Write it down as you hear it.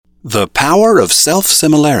The Power of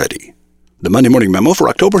Self-Similarity. The Monday Morning Memo for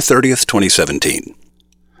October 30th, 2017.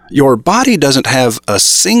 Your body doesn't have a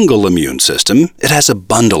single immune system, it has a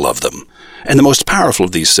bundle of them. And the most powerful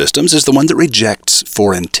of these systems is the one that rejects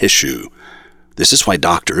foreign tissue. This is why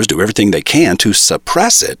doctors do everything they can to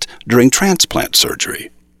suppress it during transplant surgery.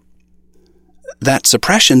 That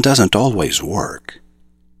suppression doesn't always work.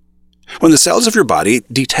 When the cells of your body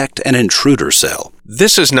detect an intruder cell,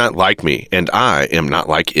 This is not like me, and I am not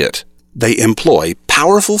like it. they employ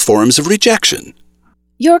powerful forms of rejection.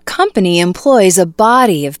 Your company employs a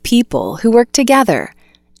body of people who work together,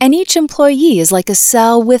 and each employee is like a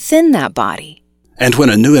cell within that body. And when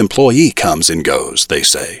a new employee comes and goes, they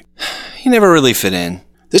say, "You never really fit in."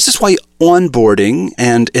 this is why onboarding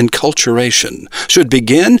and enculturation should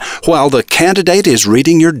begin while the candidate is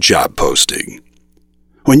reading your job posting.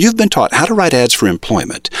 When you've been taught how to write ads for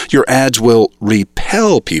employment, your ads will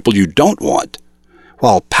repel people you don't want,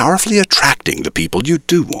 while powerfully attracting the people you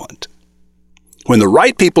do want. When the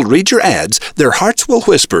right people read your ads, their hearts will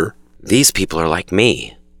whisper, These people are like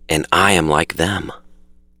me, and I am like them.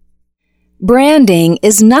 Branding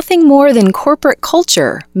is nothing more than corporate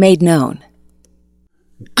culture made known.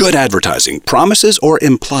 good advertising promises or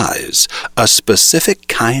implies a specific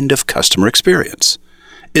kind of customer experience.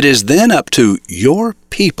 It is then up to your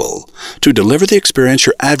people to deliver the experience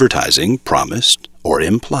your advertising promised or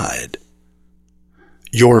implied.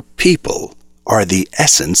 Your people are the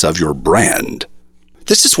essence of your brand.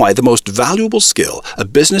 This is why the most valuable skill a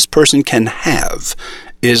business person can have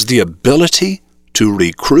is the ability to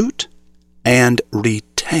recruit and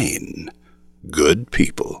retain good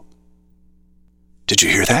people. Did you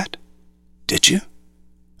hear that? Did you?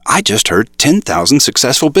 I just heard 10,000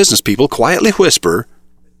 successful business people quietly whisper,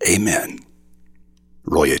 Amen.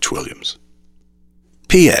 Roy H. Williams.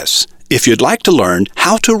 P.S. If you'd like to learn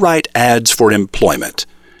how to write ads for employment,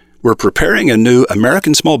 we're preparing a new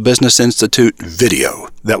American Small Business Institute video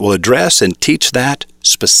that will address and teach that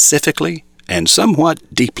specifically and somewhat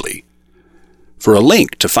deeply. For a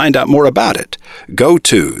link to find out more about it, go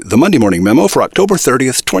to the Monday Morning Memo for October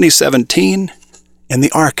 30th, 2017 in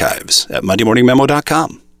the archives at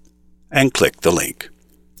mondaymorningmemo.com and click the link.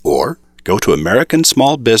 Or go to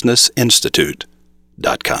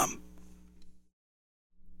americansmallbusinessinstitute.com.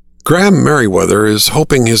 Graham Merriweather is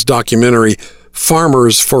hoping his documentary,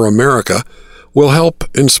 Farmers for America, will help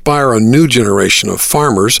inspire a new generation of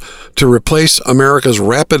farmers to replace America's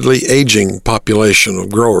rapidly aging population of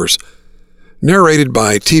growers. Narrated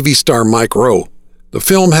by TV star Mike Rowe, the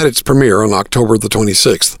film had its premiere on October the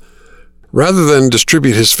 26th. Rather than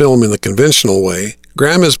distribute his film in the conventional way,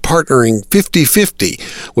 Graham is partnering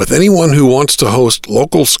 50-50 with anyone who wants to host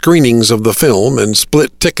local screenings of the film and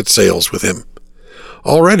split ticket sales with him.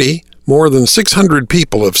 Already, more than 600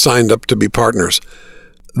 people have signed up to be partners.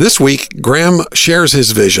 This week, Graham shares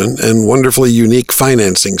his vision and wonderfully unique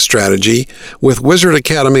financing strategy with Wizard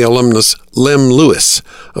Academy alumnus Lem Lewis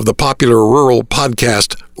of the popular rural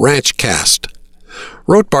podcast Ranchcast.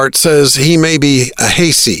 Rothbart says he may be a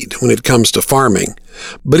hayseed when it comes to farming,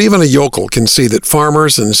 but even a yokel can see that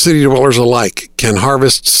farmers and city dwellers alike can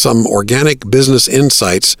harvest some organic business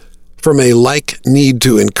insights from a like need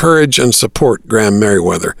to encourage and support Graham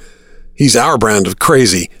Merriweather. He's our brand of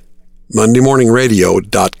crazy.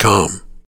 MondayMorningRadio.com.